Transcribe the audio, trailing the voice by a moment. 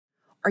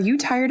Are you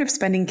tired of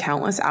spending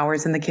countless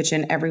hours in the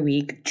kitchen every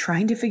week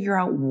trying to figure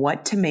out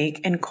what to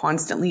make and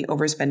constantly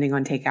overspending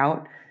on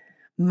takeout?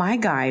 My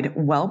guide,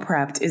 Well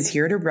Prepped, is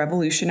here to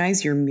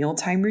revolutionize your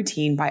mealtime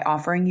routine by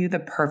offering you the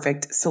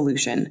perfect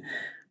solution.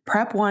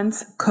 Prep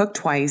once, cook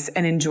twice,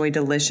 and enjoy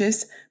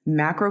delicious,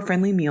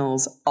 macro-friendly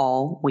meals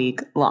all week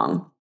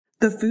long.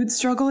 The food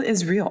struggle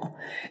is real.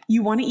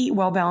 You want to eat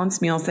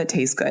well-balanced meals that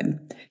taste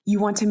good. You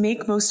want to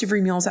make most of your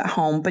meals at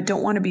home, but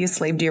don't want to be a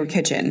slave to your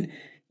kitchen.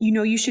 You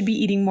know you should be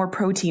eating more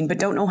protein, but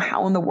don't know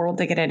how in the world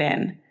to get it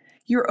in.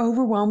 You're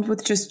overwhelmed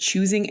with just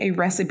choosing a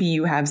recipe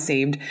you have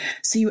saved,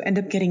 so you end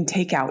up getting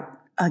takeout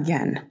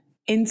again.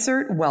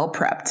 Insert Well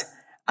Prepped,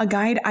 a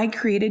guide I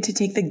created to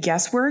take the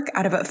guesswork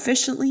out of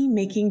efficiently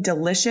making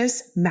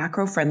delicious,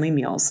 macro-friendly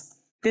meals.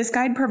 This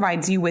guide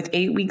provides you with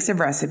 8 weeks of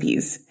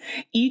recipes.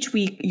 Each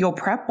week, you'll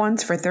prep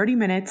once for 30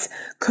 minutes,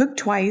 cook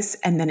twice,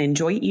 and then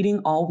enjoy eating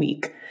all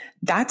week.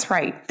 That's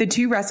right, the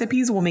 2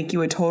 recipes will make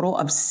you a total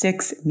of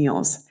 6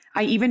 meals.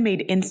 I even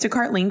made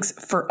Instacart links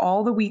for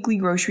all the weekly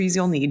groceries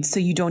you'll need, so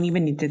you don't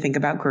even need to think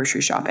about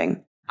grocery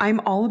shopping. I'm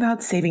all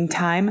about saving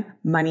time,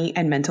 money,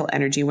 and mental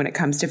energy when it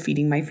comes to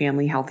feeding my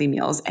family healthy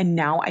meals, and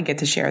now I get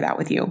to share that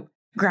with you.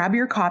 Grab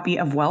your copy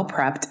of Well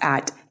Prepped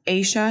at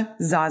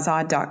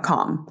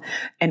aishazaza.com.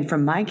 And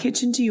from my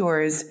kitchen to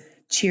yours,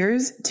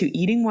 cheers to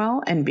eating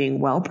well and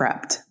being well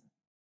prepped.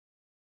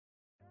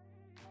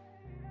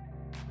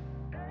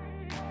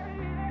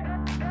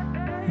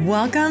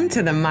 Welcome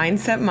to the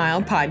Mindset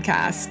Mile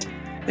podcast,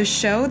 the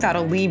show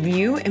that'll leave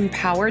you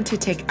empowered to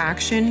take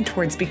action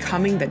towards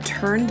becoming the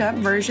turned up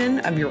version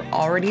of your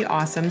already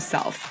awesome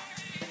self.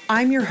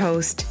 I'm your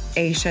host,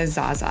 Aisha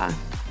Zaza,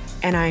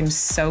 and I'm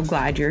so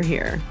glad you're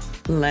here.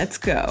 Let's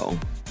go.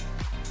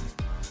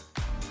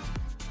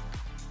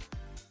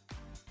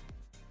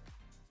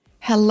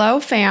 Hello,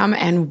 fam,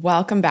 and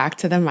welcome back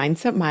to the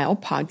Mindset Mile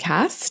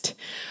podcast.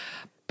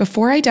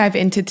 Before I dive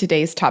into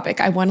today's topic,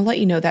 I want to let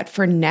you know that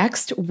for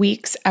next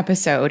week's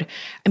episode,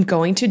 I'm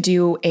going to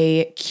do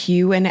a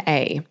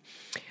Q&A.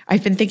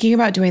 I've been thinking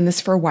about doing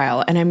this for a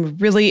while, and I'm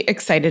really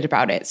excited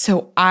about it.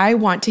 So I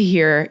want to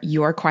hear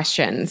your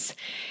questions.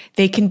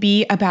 They can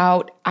be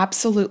about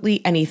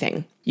absolutely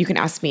anything. You can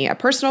ask me a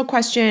personal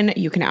question.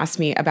 You can ask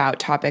me about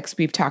topics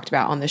we've talked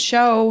about on the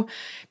show,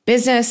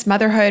 business,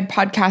 motherhood,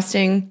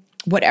 podcasting.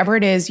 Whatever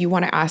it is you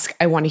want to ask,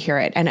 I want to hear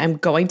it. And I'm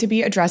going to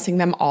be addressing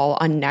them all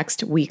on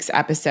next week's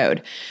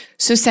episode.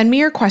 So send me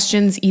your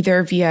questions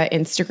either via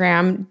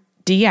Instagram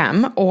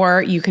DM,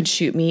 or you could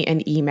shoot me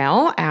an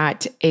email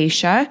at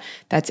Aisha,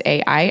 that's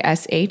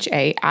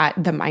AISHA, at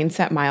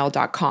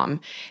themindsetmile.com.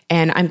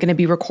 And I'm going to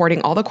be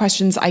recording all the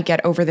questions I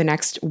get over the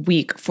next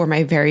week for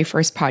my very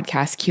first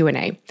podcast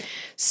Q&A.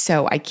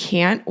 So I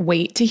can't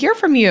wait to hear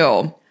from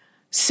you.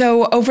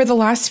 So over the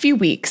last few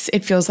weeks,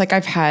 it feels like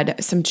I've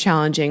had some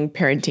challenging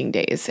parenting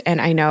days. And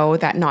I know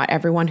that not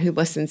everyone who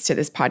listens to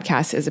this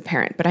podcast is a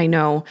parent, but I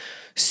know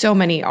so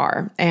many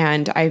are.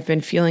 And I've been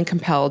feeling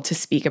compelled to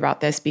speak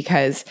about this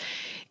because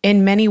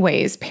in many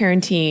ways,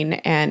 parenting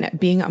and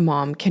being a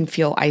mom can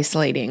feel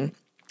isolating.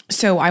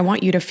 So I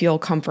want you to feel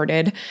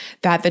comforted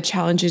that the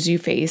challenges you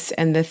face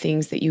and the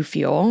things that you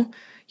feel,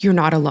 you're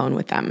not alone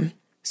with them.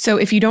 So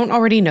if you don't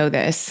already know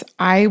this,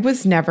 I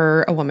was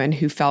never a woman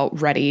who felt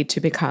ready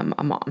to become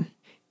a mom.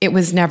 It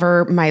was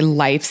never my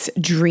life's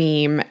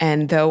dream.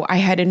 And though I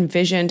had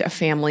envisioned a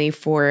family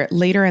for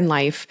later in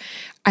life,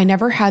 I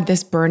never had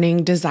this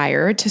burning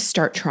desire to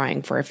start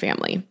trying for a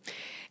family.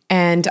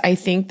 And I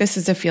think this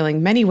is a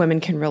feeling many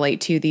women can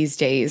relate to these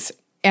days.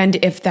 And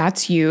if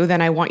that's you,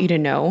 then I want you to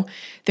know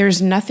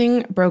there's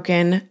nothing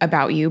broken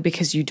about you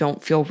because you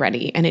don't feel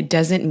ready. And it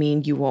doesn't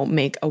mean you won't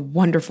make a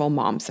wonderful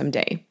mom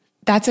someday.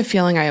 That's a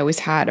feeling I always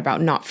had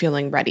about not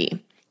feeling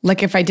ready.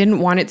 Like if I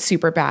didn't want it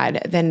super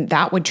bad, then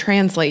that would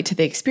translate to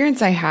the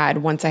experience I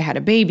had once I had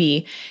a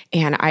baby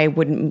and I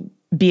wouldn't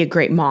be a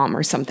great mom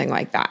or something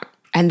like that.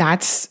 And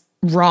that's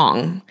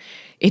wrong.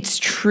 It's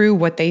true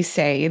what they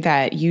say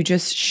that you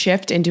just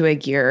shift into a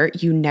gear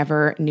you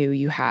never knew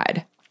you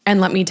had.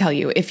 And let me tell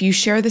you, if you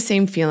share the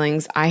same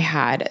feelings I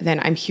had, then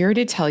I'm here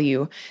to tell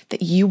you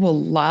that you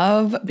will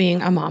love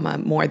being a mama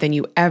more than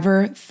you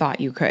ever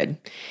thought you could.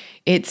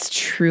 It's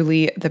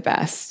truly the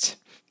best.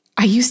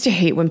 I used to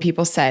hate when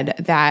people said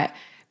that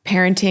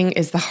parenting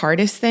is the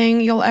hardest thing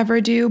you'll ever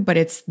do, but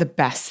it's the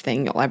best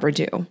thing you'll ever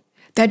do.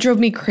 That drove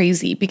me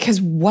crazy because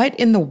what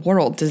in the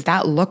world does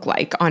that look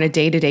like on a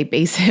day-to-day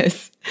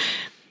basis?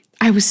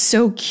 I was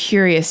so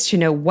curious to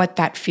know what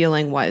that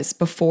feeling was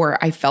before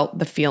I felt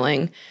the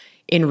feeling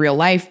in real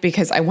life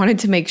because I wanted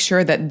to make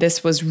sure that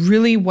this was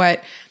really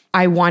what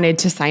I wanted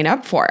to sign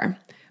up for.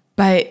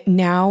 But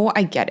now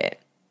I get it.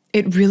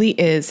 It really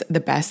is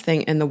the best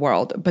thing in the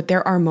world, but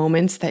there are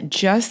moments that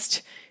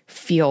just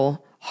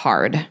feel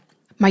hard.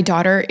 My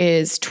daughter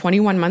is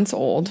 21 months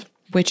old,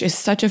 which is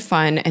such a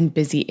fun and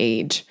busy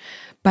age,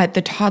 but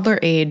the toddler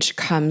age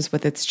comes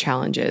with its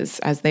challenges,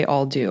 as they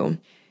all do.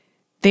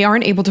 They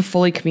aren't able to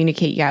fully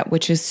communicate yet,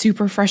 which is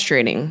super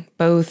frustrating,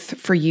 both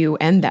for you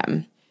and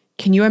them.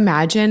 Can you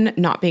imagine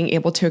not being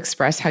able to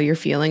express how you're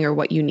feeling or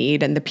what you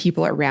need, and the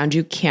people around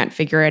you can't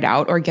figure it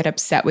out or get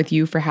upset with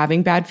you for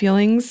having bad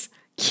feelings?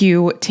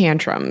 Cue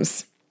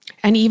tantrums.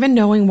 And even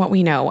knowing what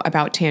we know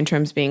about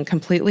tantrums being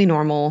completely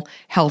normal,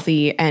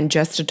 healthy, and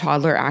just a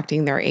toddler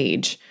acting their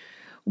age,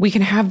 we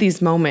can have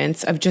these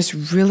moments of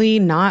just really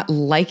not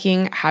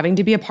liking having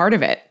to be a part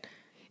of it.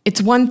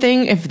 It's one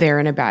thing if they're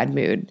in a bad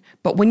mood,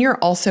 but when you're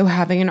also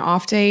having an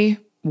off day,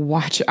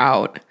 watch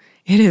out.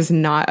 It is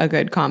not a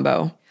good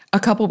combo. A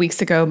couple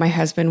weeks ago, my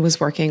husband was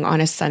working on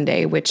a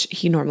Sunday, which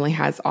he normally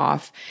has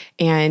off,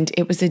 and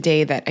it was a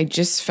day that I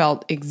just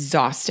felt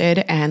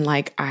exhausted and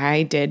like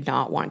I did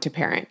not want to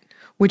parent,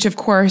 which of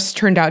course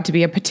turned out to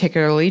be a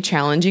particularly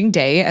challenging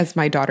day as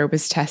my daughter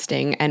was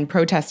testing and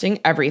protesting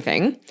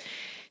everything.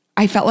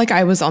 I felt like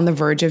I was on the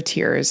verge of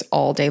tears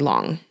all day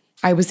long.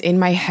 I was in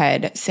my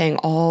head saying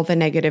all the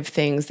negative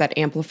things that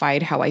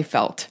amplified how I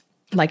felt,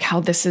 like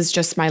how this is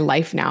just my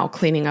life now,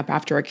 cleaning up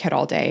after a kid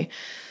all day,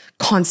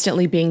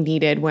 constantly being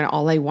needed when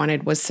all I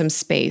wanted was some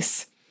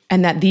space,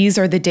 and that these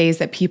are the days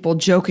that people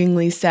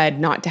jokingly said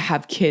not to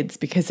have kids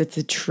because it's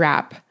a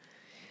trap.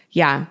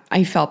 Yeah,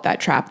 I felt that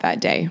trap that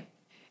day.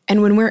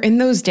 And when we're in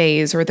those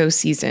days or those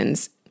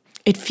seasons,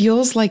 it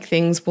feels like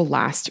things will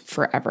last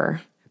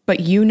forever.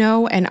 But you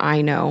know and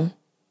I know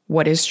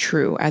what is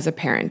true as a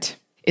parent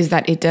is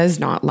that it does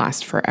not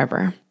last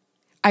forever.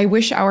 I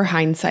wish our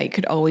hindsight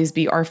could always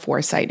be our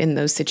foresight in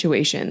those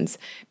situations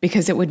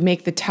because it would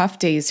make the tough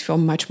days feel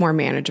much more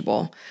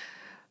manageable.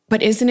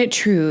 But isn't it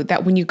true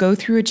that when you go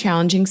through a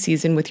challenging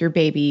season with your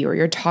baby or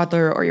your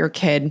toddler or your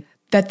kid,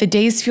 that the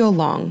days feel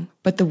long,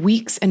 but the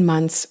weeks and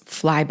months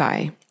fly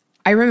by?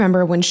 I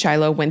remember when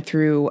Shiloh went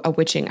through a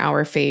witching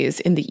hour phase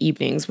in the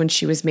evenings when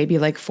she was maybe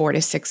like 4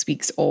 to 6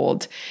 weeks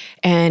old,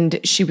 and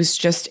she was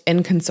just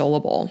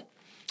inconsolable.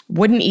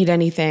 Wouldn't eat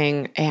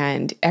anything,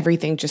 and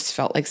everything just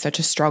felt like such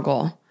a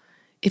struggle.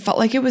 It felt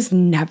like it was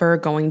never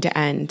going to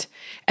end.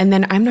 And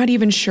then I'm not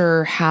even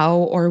sure how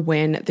or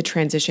when the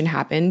transition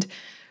happened,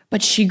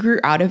 but she grew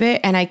out of it,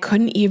 and I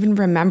couldn't even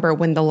remember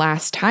when the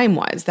last time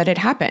was that it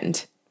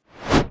happened.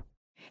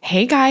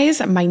 Hey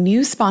guys, my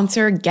new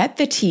sponsor, Get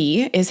the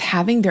Tea, is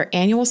having their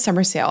annual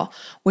summer sale,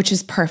 which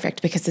is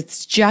perfect because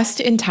it's just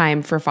in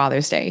time for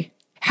Father's Day.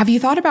 Have you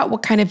thought about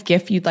what kind of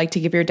gift you'd like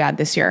to give your dad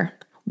this year?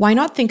 Why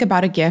not think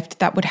about a gift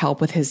that would help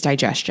with his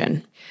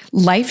digestion?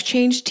 Life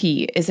Change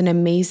Tea is an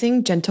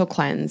amazing, gentle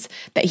cleanse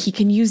that he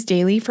can use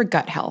daily for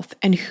gut health,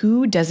 and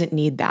who doesn't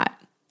need that?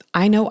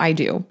 I know I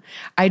do.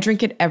 I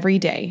drink it every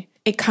day.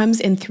 It comes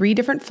in 3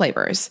 different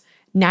flavors: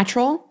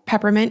 natural,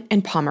 peppermint,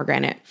 and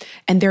pomegranate,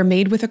 and they're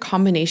made with a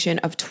combination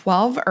of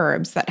 12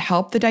 herbs that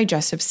help the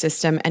digestive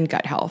system and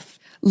gut health.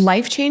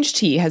 Life Change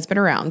Tea has been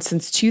around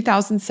since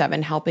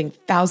 2007, helping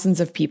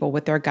thousands of people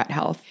with their gut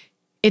health.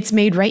 It's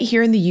made right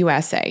here in the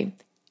USA.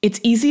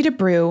 It's easy to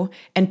brew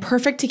and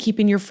perfect to keep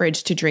in your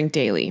fridge to drink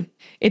daily.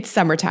 It's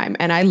summertime,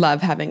 and I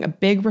love having a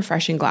big,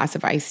 refreshing glass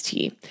of iced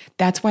tea.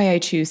 That's why I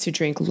choose to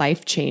drink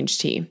Life Change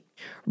Tea.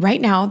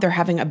 Right now, they're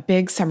having a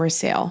big summer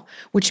sale,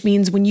 which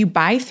means when you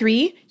buy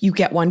 3, you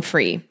get 1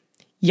 free.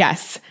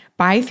 Yes,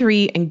 buy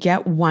 3 and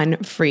get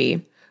 1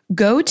 free.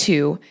 Go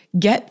to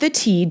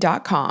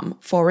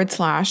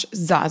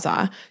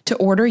getthetea.com/Zaza to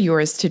order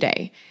yours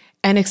today.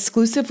 And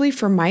exclusively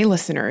for my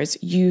listeners,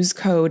 use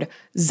code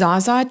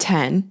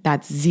ZAZA10,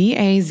 that's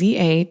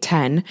ZAZA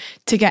 10,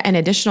 to get an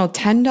additional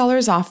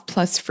 $10 off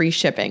plus free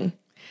shipping.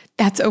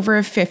 That's over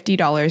a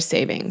 $50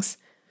 savings.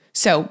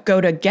 So go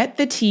to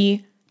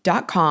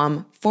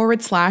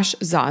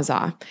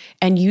getthetea.com/Zaza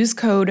and use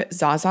code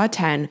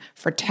ZAZA10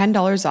 for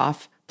 $10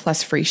 off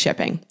plus free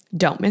shipping.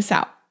 Don't miss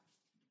out.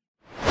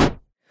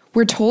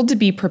 We're told to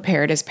be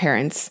prepared as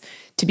parents,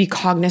 to be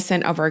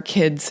cognizant of our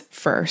kids'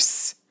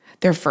 firsts.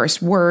 Their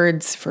first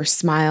words, first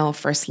smile,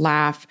 first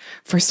laugh,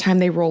 first time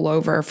they roll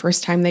over,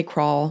 first time they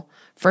crawl,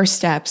 first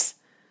steps.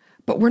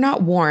 But we're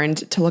not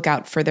warned to look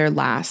out for their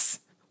lasts,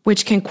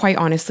 which can quite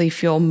honestly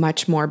feel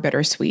much more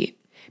bittersweet.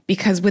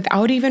 Because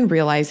without even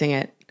realizing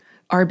it,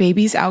 our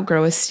babies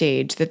outgrow a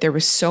stage that there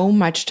was so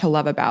much to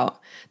love about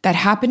that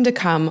happened to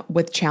come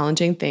with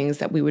challenging things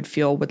that we would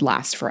feel would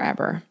last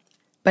forever.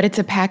 But it's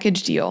a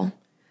package deal.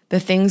 The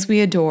things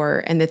we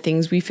adore and the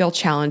things we feel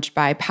challenged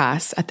by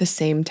pass at the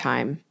same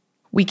time.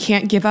 We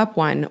can't give up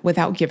one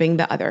without giving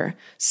the other,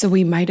 so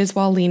we might as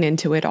well lean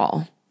into it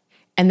all.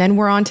 And then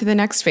we're on to the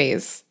next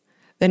phase,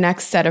 the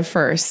next set of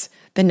firsts,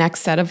 the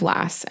next set of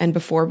lasts, and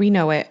before we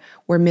know it,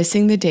 we're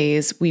missing the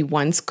days we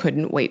once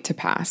couldn't wait to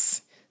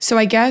pass. So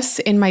I guess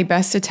in my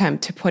best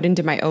attempt to put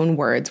into my own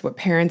words what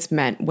parents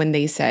meant when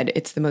they said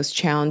it's the most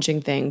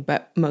challenging thing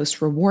but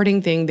most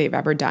rewarding thing they've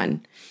ever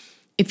done,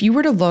 if you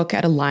were to look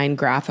at a line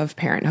graph of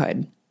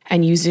parenthood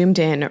and you zoomed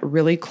in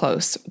really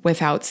close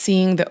without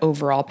seeing the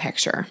overall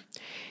picture,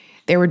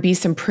 there would be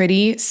some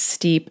pretty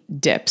steep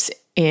dips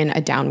in a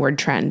downward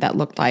trend that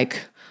looked like,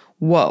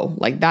 whoa,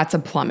 like that's a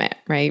plummet,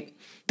 right?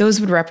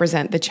 Those would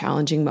represent the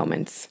challenging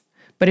moments.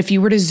 But if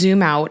you were to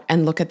zoom out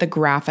and look at the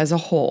graph as a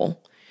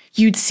whole,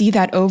 you'd see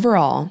that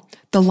overall,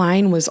 the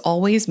line was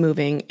always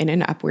moving in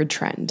an upward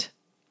trend.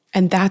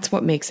 And that's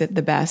what makes it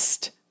the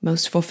best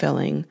most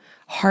fulfilling,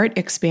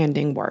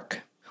 heart-expanding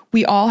work.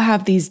 We all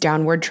have these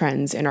downward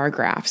trends in our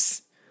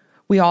graphs.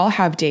 We all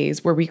have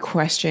days where we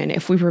question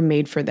if we were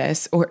made for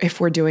this or if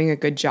we're doing a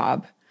good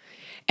job.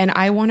 And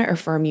I want to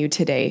affirm you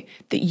today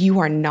that you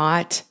are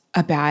not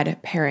a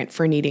bad parent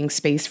for needing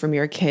space from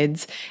your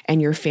kids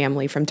and your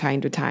family from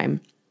time to time.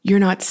 You're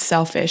not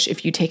selfish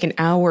if you take an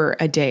hour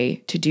a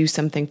day to do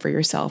something for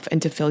yourself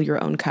and to fill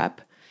your own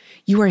cup.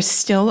 You are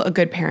still a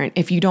good parent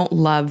if you don't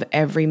love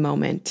every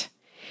moment,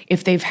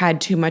 if they've had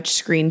too much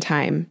screen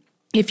time,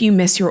 if you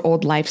miss your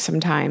old life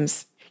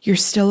sometimes. You're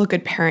still a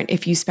good parent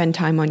if you spend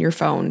time on your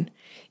phone,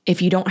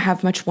 if you don't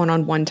have much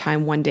one-on-one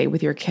time one day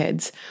with your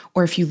kids,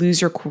 or if you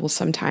lose your cool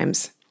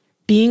sometimes.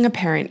 Being a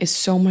parent is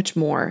so much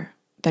more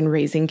than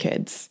raising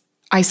kids.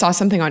 I saw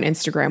something on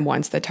Instagram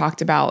once that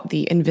talked about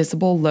the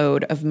invisible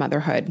load of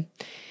motherhood.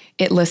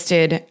 It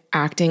listed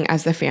acting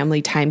as the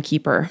family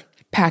timekeeper,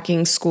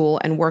 packing school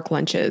and work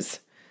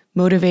lunches,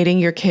 motivating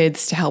your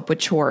kids to help with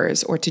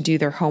chores or to do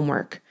their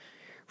homework,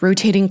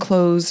 rotating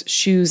clothes,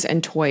 shoes,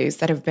 and toys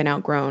that have been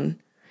outgrown,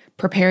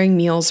 preparing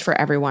meals for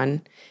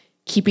everyone,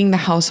 keeping the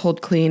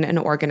household clean and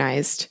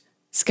organized,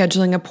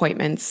 scheduling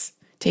appointments,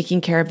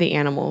 taking care of the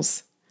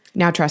animals.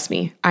 Now, trust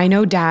me, I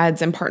know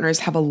dads and partners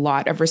have a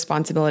lot of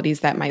responsibilities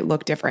that might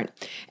look different,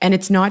 and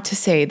it's not to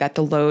say that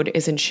the load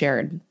isn't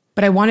shared.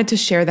 But I wanted to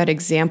share that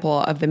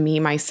example of the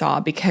meme I saw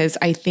because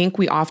I think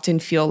we often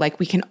feel like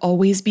we can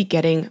always be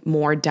getting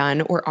more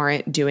done or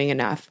aren't doing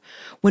enough,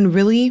 when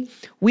really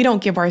we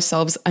don't give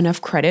ourselves enough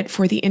credit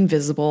for the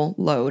invisible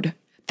load.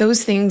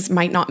 Those things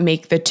might not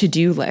make the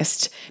to-do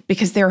list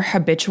because they're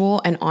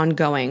habitual and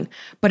ongoing,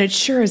 but it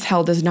sure as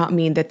hell does not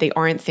mean that they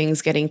aren't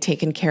things getting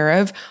taken care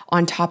of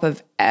on top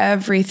of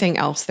everything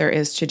else there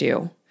is to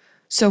do.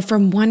 So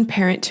from one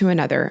parent to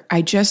another,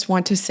 I just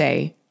want to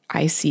say,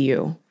 I see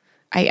you.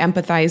 I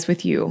empathize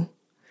with you.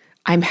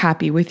 I'm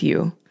happy with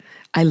you.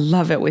 I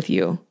love it with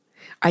you.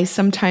 I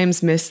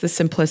sometimes miss the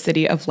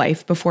simplicity of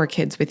life before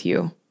kids with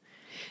you.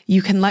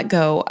 You can let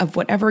go of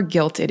whatever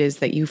guilt it is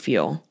that you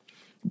feel.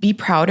 Be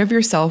proud of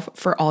yourself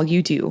for all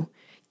you do,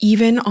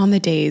 even on the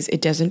days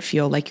it doesn't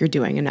feel like you're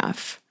doing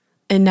enough.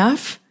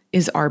 Enough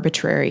is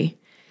arbitrary.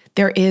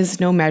 There is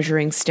no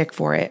measuring stick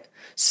for it.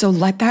 So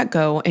let that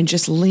go and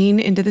just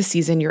lean into the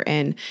season you're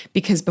in,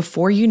 because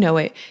before you know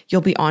it, you'll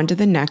be on to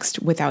the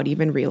next without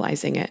even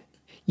realizing it.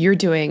 You're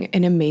doing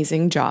an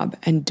amazing job,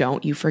 and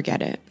don't you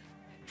forget it.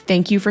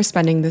 Thank you for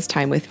spending this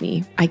time with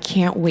me. I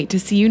can't wait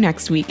to see you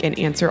next week and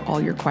answer all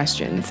your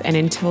questions. And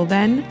until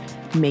then,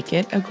 make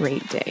it a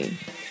great day.